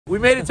We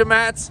made it to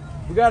Matt's.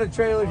 We got a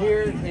trailer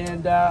here,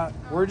 and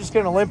we're just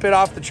gonna limp it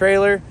off the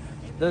trailer.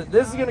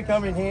 This is gonna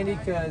come in handy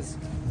because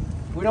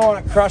we don't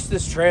want to crush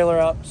this trailer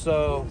up,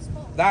 so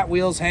that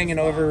wheel's hanging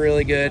over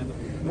really good.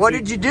 What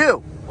did you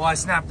do? Well, I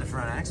snapped the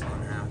front axle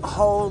in half.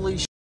 Holy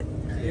shit.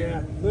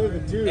 Yeah, look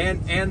at dude.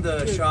 And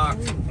the shock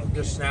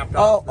just snapped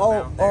off.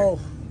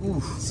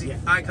 Oof. See,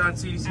 Icon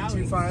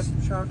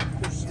CDC25 shock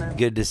just snapped.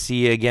 Good to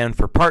see you again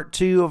for part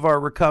 2 of our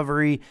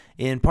recovery.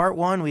 In part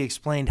 1, we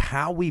explained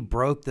how we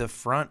broke the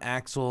front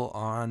axle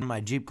on my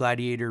Jeep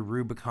Gladiator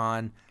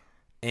Rubicon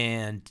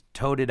and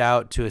towed it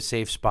out to a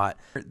safe spot.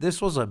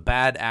 This was a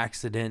bad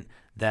accident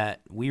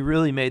that we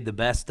really made the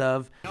best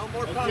of. No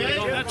more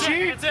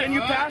Chief, can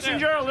you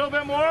passenger a little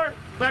bit more?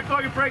 Let go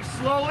of your brakes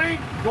slowly.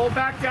 Roll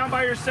back down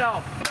by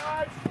yourself.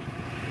 Dodge.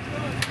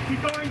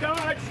 Keep going,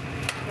 Dodge.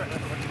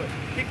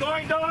 Keep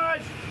going,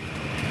 Dodge.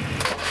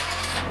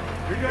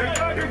 You're good,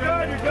 you're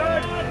good, you're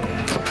good.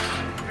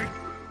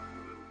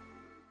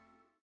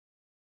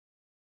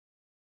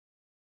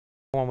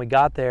 When we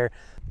got there,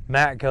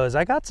 Matt goes,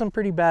 I got some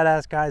pretty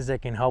badass guys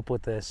that can help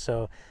with this.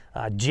 So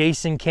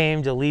Jason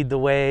came to lead the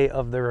way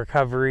of the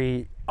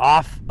recovery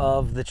off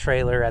of the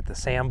trailer at the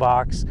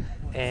Sandbox.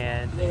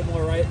 And a little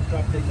more right,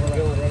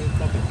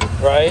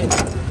 right?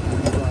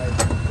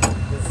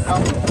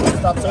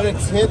 Stop, so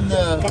it's hitting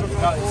the...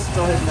 It's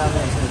still hitting down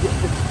there.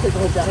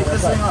 Take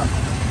this thing off.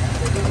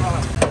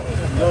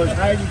 Go as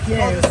high as you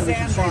can so we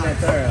can straighten that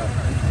tire out.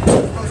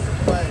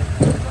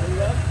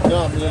 No,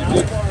 I'm going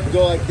to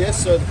go like this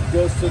so it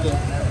goes to the...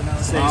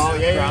 Oh,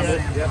 yeah.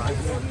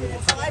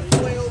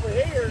 Way over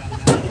here.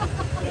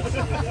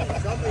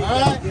 All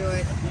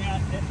right.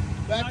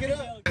 Back it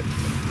up.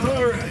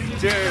 All right,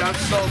 dude, I'm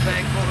so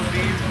thankful to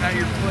be at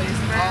your place,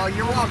 man. Oh,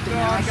 you're welcome,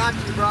 man. I got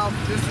you, bro.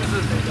 This is a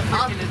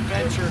freaking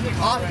adventure.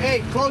 Hey,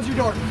 close your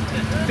door.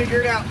 Figure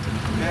it out.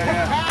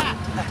 Yeah.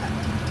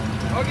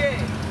 Okay.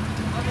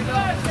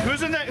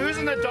 Who's in the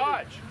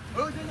Dodge?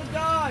 Who's in the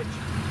Dodge?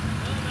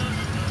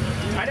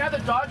 I'd have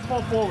the Dodge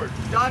pull forward.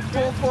 Dodge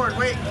pull forward.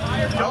 Wait.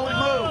 Don't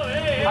move.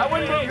 I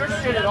wouldn't move your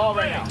shit at all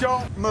right now.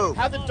 Don't move.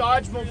 Have the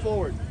Dodge move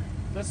forward.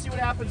 Let's see what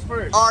happens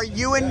first. Are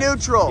you in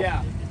neutral?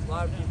 Yeah. A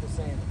lot of people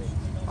saying things.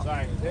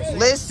 Sorry.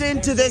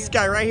 Listen to this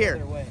guy right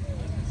here.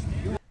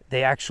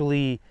 They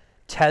actually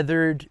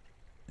tethered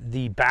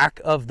the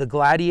back of the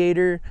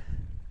Gladiator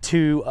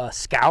to a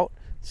Scout.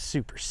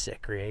 Super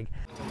sick rig.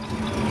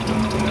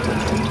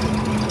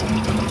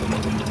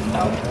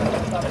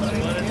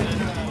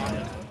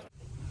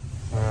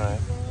 Alright.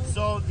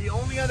 So the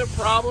only other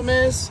problem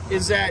is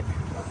that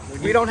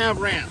we don't have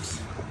ramps.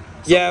 So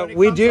Yeah,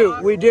 we do.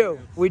 off, We do.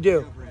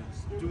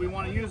 Do we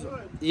want to use them?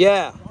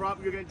 Yeah.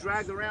 Probably you're going to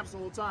drag the ramps the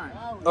whole time.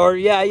 Or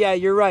yeah,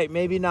 you're right.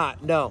 Maybe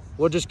not. No,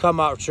 we'll just come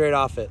out straight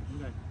off it.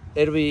 Okay.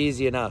 It'll be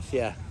easy enough.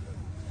 Yeah.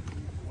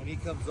 When he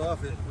comes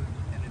off it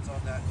and it's on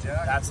that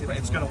jack,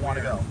 It's going to want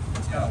to go.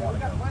 It's going to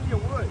want to go. plenty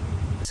of wood.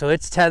 So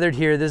it's tethered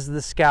here. This is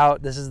the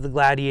Scout. This is the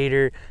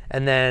Gladiator.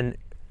 And then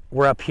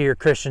we're up here,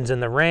 Christian's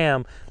in the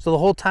Ram. So the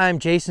whole time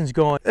Jason's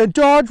going, and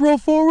Dodge roll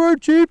forward,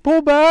 Jeep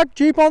pull back,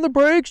 Jeep on the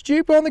brakes,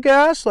 Jeep on the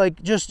gas,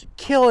 like just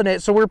killing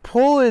it. So we're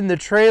pulling the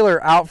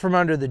trailer out from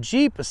under the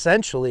Jeep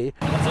essentially.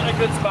 It's in a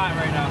good spot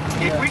right now.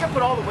 If we can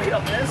put all the weight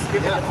on this, if we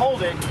can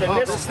hold it, then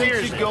this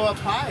steers should it. go up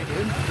high,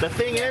 dude. The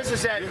thing is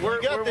that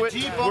we're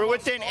We're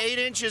within 8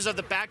 inches of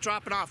the back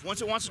dropping off. Once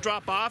it wants to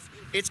drop off,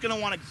 it's going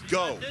to want to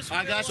go.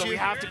 I got So you. we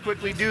have to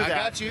quickly do that. I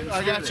got you.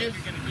 I got you.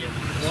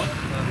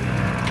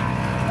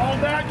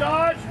 Hold that,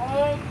 Dodge.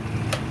 Hold.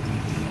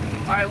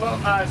 All right,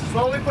 well,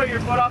 slowly put your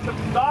foot off the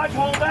Dodge.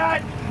 Hold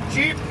that.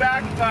 Jeep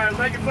back.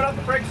 Let your foot off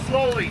the brake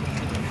slowly.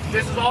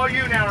 This is all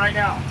you now, right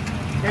now.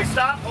 Okay,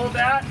 stop. Hold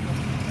that.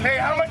 Hey,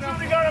 how much room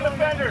we got on the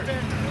fender?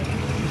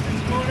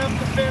 It's going up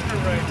the fender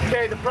right now.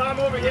 Okay, the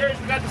problem over here is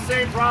we got the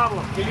same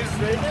problem. Can you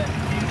straighten it?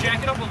 Can you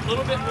jack it up a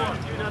little bit more?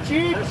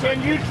 Jeep,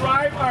 can you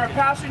drive our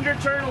passenger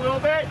turn a little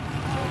bit?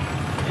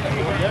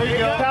 There you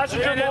go.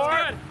 Passenger That's more.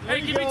 good.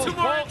 Hey, give me 2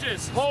 more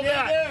inches. Hold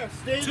that.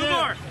 Stay Two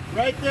more.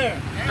 Right there.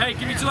 Hey,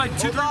 give me 2 more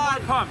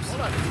pumps.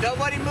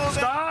 Nobody move.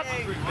 Stop.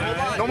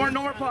 No more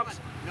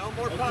pumps. No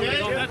more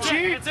pumps.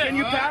 Jeep, can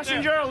you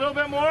passenger a little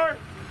bit more?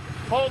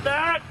 Hold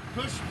that.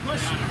 Push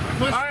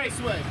All right.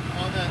 this way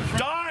on that front.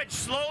 Dodge,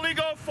 slowly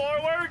go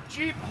forward.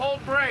 Jeep,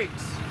 hold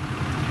brakes.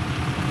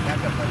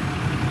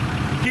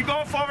 Keep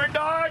going forward,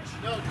 Dodge.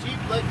 No, Jeep,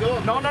 let go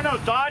of No.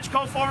 Dodge,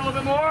 go forward a little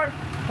bit more.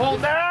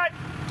 Hold that.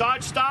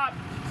 Dodge, stop.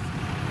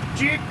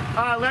 Jeep,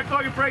 let go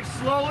of your brakes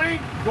slowly.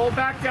 Roll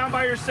back down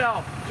by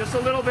yourself. Just a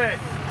little bit.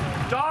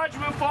 Dodge,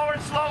 move forward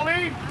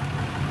slowly.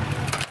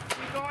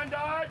 Keep going,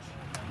 Dodge.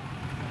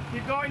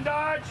 Keep going,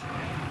 Dodge.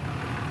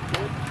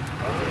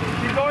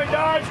 Keep going,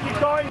 Dodge. Keep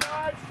going,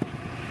 Dodge.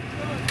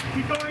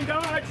 Keep going,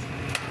 Dodge.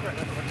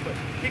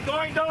 Keep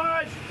going,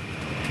 Dodge.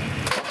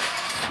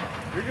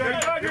 You're good.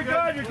 You're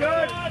good. You're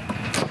good.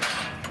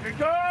 You're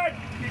good.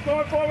 Keep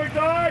going forward,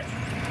 Dodge.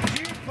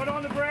 Jeep, put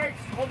on the brakes.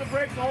 Hold the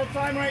brakes the whole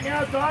time right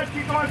now. Dodge,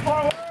 keep going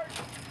forward.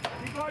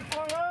 Keep going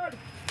forward.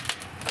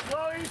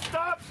 Slowly,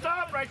 stop,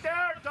 right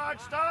there. Dodge,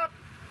 stop.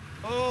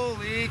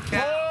 Holy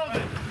cow.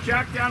 Hold.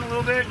 jack down a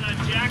little bit.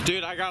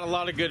 Dude, I got a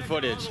lot of good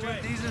footage.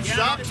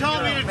 Stop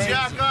telling me to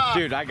jack off.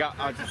 Dude, I got.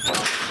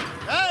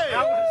 Hey!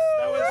 That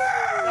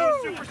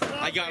was super slow.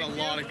 I got a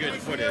lot of good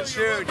footage.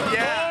 Dude,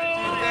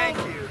 yeah, dude, thank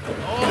you.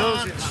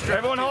 Those instructions.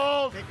 Everyone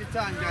hold. Take your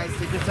time, guys.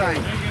 Take your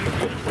time.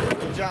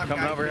 Good job,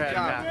 Coming guys. overhead, Good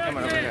job. Matt.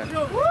 Coming overhead.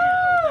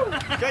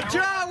 Good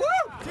job, woo!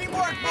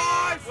 Teamwork,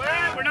 boys!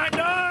 Wait, we're not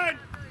done.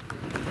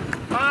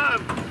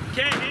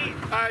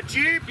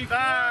 Jeep,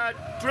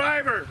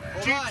 driver.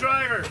 Jeep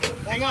driver.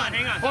 Hang on.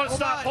 Hold,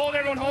 stop. Hold,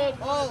 everyone hold.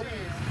 Hold.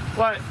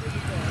 What?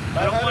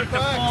 I don't want it to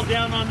fall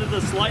down onto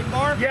the light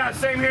bar. Yeah,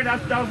 same here.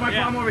 That was my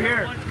problem over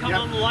here. Come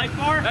on the light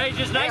bar. Hey,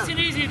 just nice and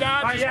easy,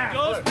 Dad. Just Yeah.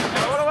 goes. Wait.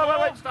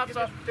 Stop.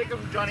 Take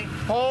them, Johnny.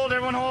 Hold,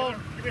 everyone hold.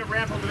 Give me a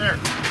ramp over there.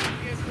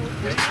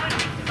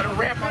 Got a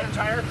ramp on the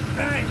tire.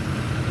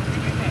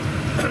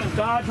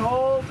 Dodge,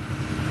 hold.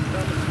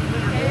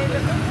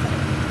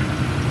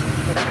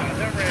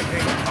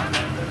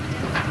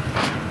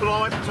 Put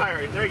all the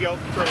tire. There you go. All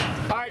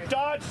right,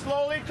 Dodge,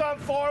 slowly come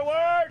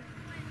forward.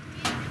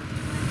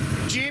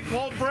 Jeep,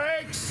 hold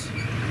brakes.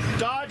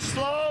 Dodge,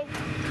 slow.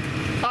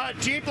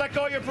 Jeep, let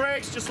go of your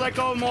brakes. Just let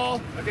go of them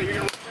all. Okay, you're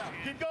gonna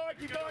keep going, Dodge.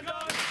 Keep going.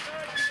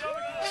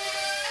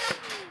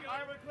 All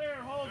right, we're clear.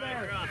 Hold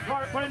there.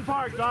 Put in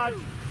park, Dodge.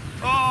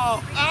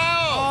 Oh!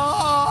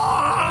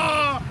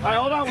 All right,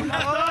 hold on. We're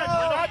not done.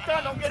 We're not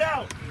done. Don't get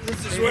out.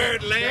 This is where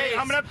it lays. Hey,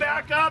 I'm gonna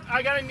back up.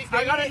 I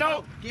gotta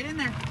know. Get in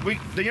there.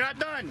 You're not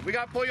done. We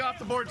gotta pull you off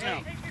the boards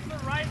now.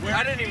 I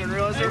didn't even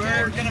realize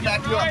We're gonna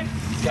back you up.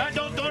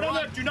 Don't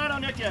unhook. Do not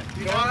unhook yet.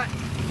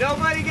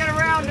 Nobody get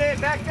around it.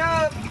 Back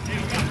up.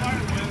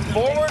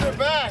 Forward or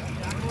back?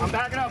 I'm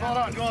backing up. Hold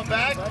on. Going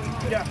back?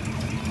 Yeah.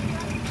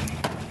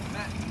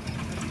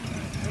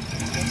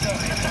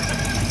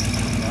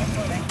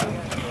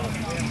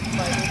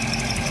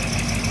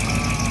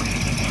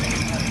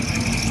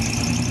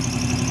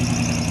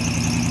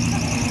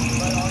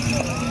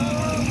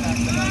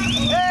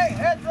 Hey,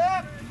 heads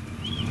up.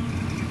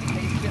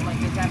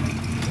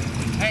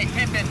 Hey,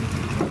 Pimpin.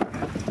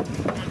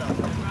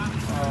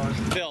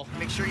 Phil,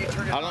 Make sure you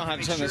turn it I don't know off. how to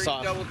Make turn sure this you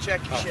off. double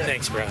check your shit.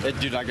 Thanks, bro.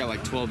 dude, I got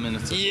like 12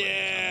 minutes.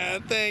 Yeah,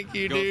 thank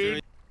you, Go through dude.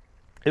 it.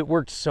 It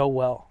worked so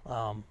well.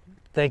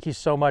 Thank you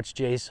so much,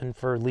 Jason,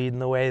 for leading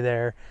the way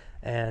there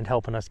and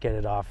helping us get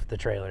it off the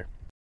trailer.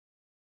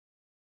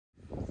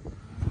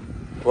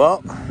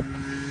 Well,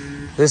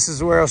 this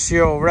is where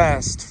she'll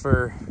rest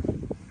for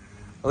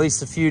at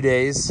least a few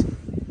days.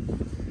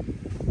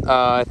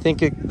 I think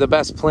the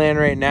best plan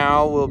right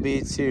now will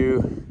be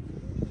to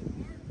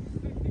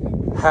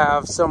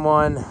have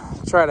someone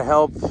try to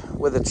help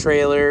with a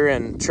trailer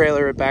and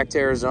trailer it back to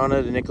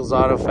Arizona to Nichols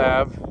Auto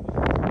Fab.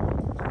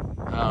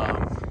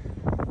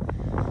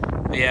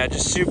 Yeah,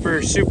 just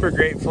super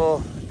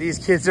grateful. These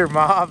kids are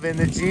mobbing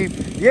the Jeep.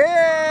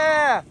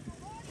 Yeah!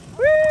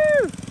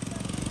 Woo!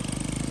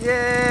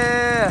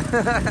 Yeah!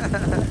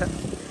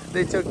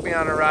 They took me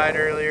on a ride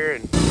earlier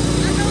and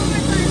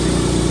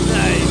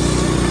nice.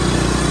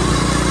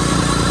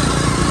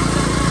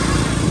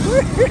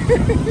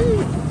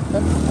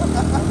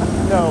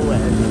 No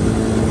way.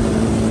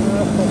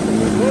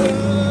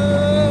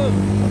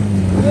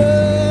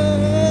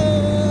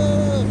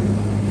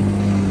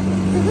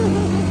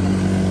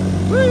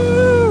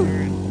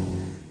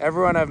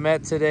 Everyone I've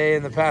met today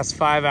in the past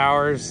 5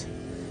 hours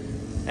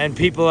and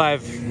people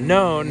I've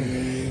known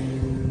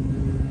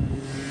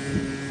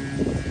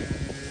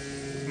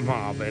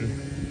mobbing.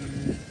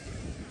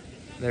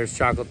 There's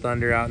Chocolate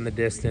Thunder out in the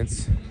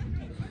distance.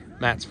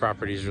 Matt's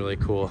property is really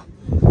cool.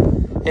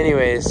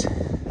 Anyways, I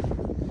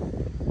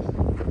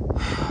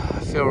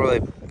feel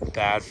really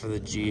bad for the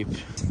Jeep.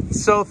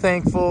 So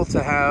thankful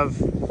to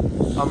have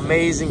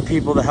amazing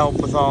people to help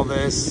with all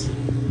this.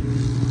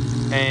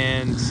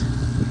 And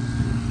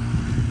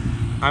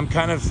I'm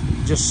kind of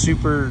just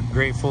super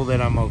grateful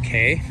that I'm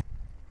okay.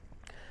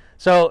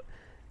 So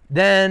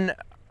then,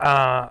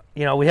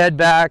 you know, we head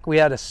back. We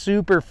had a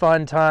super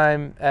fun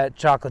time at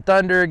Chocolate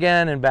Thunder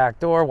again and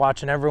Backdoor,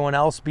 watching everyone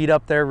else beat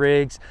up their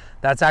rigs.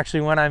 That's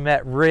actually when I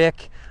met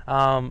Rick,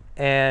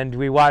 and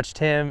we watched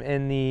him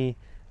in the,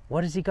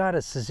 what has he got,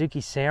 a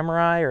Suzuki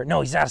Samurai? Or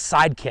no, he's got a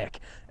Sidekick,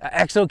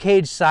 Exo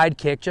Cage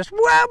Sidekick, just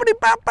wabbity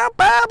bop bop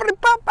boppity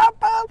bop bop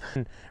bop.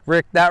 And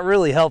Rick, that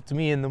really helped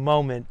me in the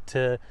moment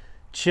to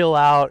chill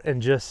out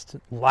and just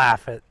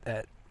laugh at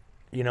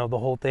you know, the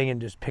whole thing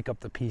and just pick up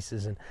the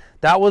pieces. And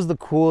that was the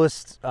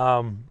coolest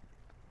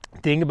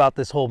thing about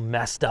this whole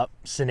messed up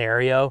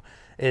scenario,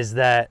 is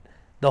that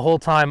the whole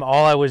time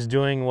all I was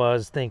doing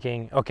was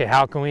thinking, okay,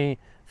 how can we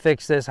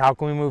fix this? How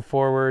can we move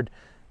forward?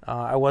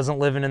 I wasn't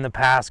living in the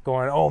past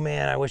going, oh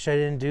man, I wish I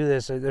didn't do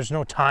this. There's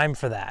no time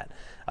for that.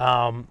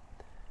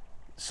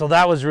 So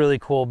that was really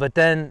cool. But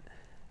then,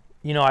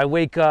 you know, I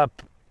wake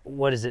up,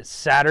 what is it,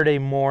 Saturday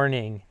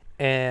morning,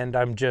 and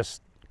I'm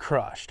just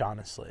crushed,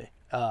 honestly.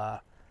 I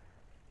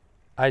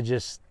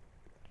just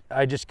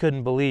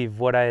couldn't believe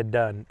what I had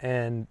done,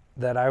 and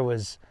that I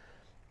was,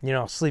 you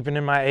know, sleeping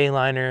in my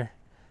A-liner,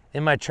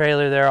 in my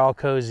trailer there all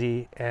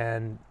cozy,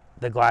 and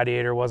the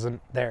Gladiator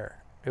wasn't there.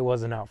 It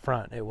wasn't out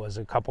front. It was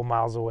a couple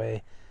miles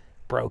away,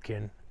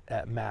 broken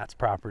at Matt's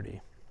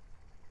property.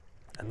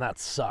 And that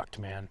sucked,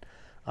 man.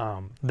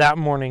 That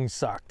morning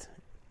sucked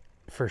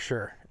for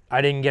sure.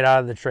 I didn't get out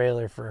of the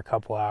trailer for a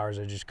couple hours.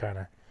 I just kind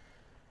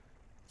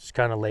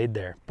of laid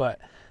there. But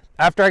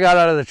after I got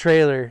out of the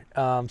trailer,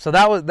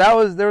 so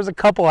there was a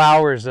couple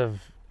hours of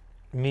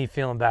me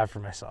feeling bad for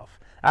myself.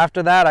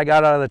 After that, I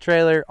got out of the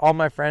trailer. All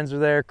my friends were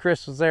there.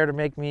 Chris was there to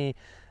make me,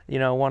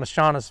 one of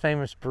Shauna's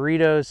famous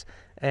burritos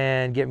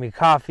and get me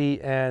coffee.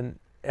 And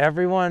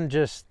everyone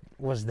just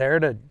was there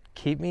to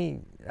keep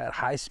me at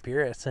high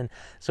spirits. And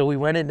so we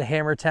went into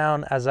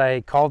Hammertown. As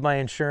I called my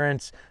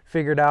insurance,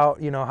 figured out,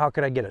 how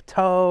could I get a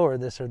tow or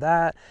this or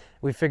that.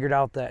 We figured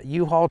out that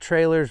U-Haul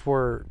trailers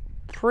were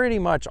pretty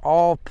much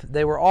all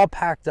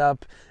packed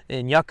up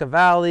in Yucca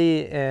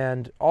Valley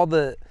and all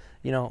the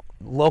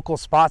local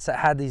spots that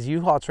had these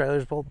U-Haul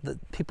trailers. Well, the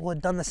people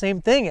had done the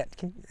same thing.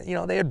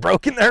 They had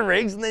broken their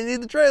rigs and they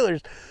needed the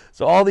trailers.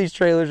 So all these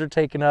trailers are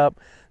taken up.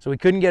 So we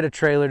couldn't get a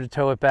trailer to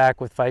tow it back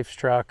with Fife's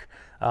truck.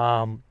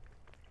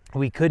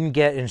 We couldn't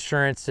get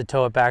insurance to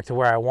tow it back to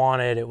where I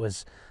wanted. It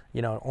was,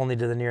 only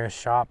to the nearest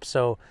shop.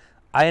 So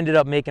I ended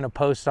up making a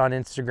post on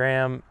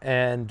Instagram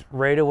and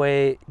right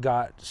away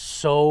got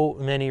so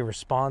many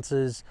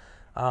responses.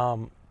 I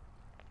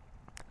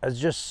was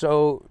just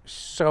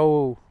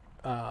so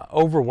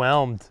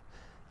overwhelmed,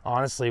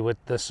 honestly, with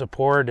the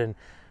support. And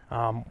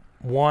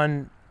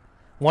one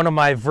of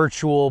my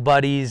virtual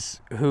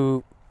buddies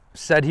who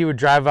said he would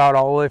drive out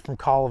all the way from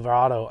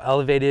Colorado,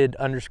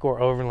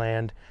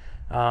 elevated_overland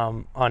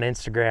on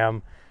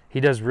Instagram. He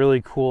does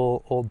really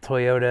cool old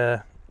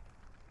Toyota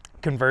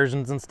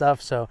conversions and stuff,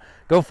 so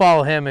go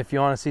follow him if you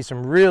want to see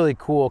some really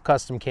cool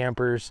custom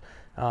campers.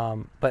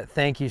 But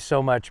thank you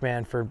so much,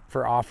 man,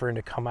 for offering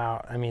to come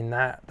out. I mean,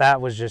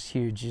 that was just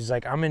huge. He's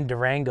like, I'm in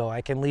Durango,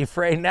 I can leave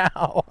right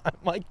now. I'm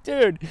like,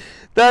 dude,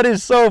 that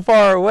is so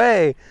far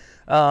away.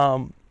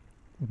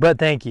 But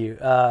thank you.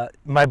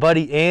 My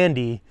buddy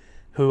Andy,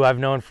 who I've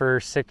known for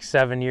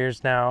 6-7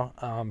 years now,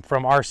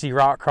 from RC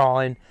rock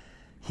crawling,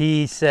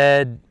 he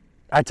said,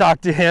 I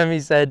talked to him,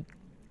 he said,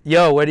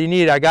 yo, what do you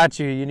need? I got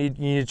you. You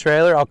need a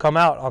trailer? I'll come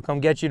out. I'll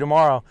come get you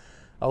tomorrow.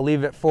 I'll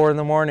leave at 4 in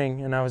the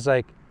morning. And I was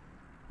like,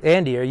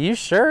 Andy, are you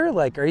sure?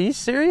 Like, are you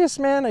serious,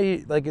 man?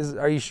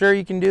 Are you sure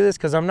you can do this?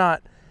 Because I'm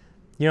not,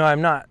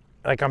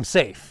 I'm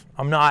safe.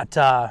 I'm not,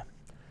 I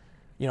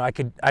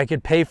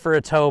could pay for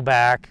a tow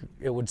back.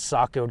 It would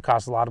suck. It would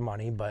cost a lot of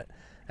money.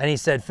 And he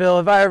said, Phil,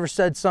 have I ever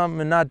said something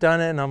and not done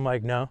it? And I'm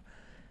like, no.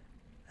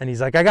 And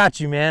he's like, I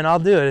got you, man. I'll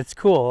do it. It's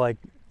cool. Like,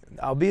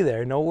 I'll be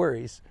there. No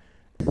worries.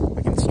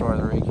 We can store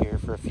the rig here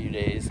for a few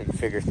days and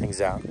figure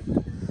things out.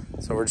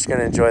 So we're just going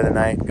to enjoy the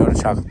night, go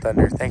to Chocolate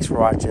Thunder. Thanks for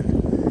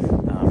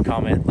watching.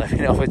 Comment, let me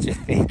know what you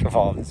think of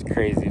all this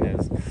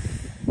craziness.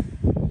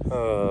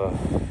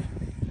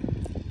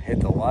 Hit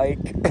the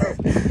like.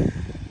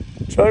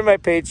 Join my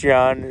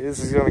Patreon. This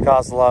is going to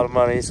cost a lot of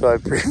money, so I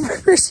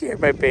appreciate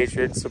my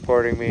patrons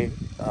supporting me.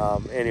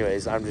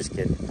 Anyways, I'm just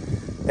kidding.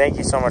 Thank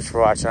you so much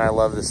for watching. I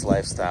love this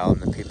lifestyle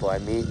and the people I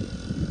meet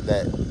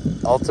that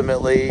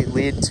ultimately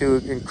lead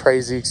to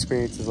crazy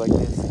experiences like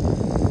this.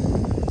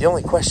 The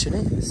only question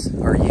is,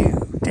 are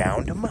you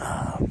down to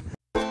mob?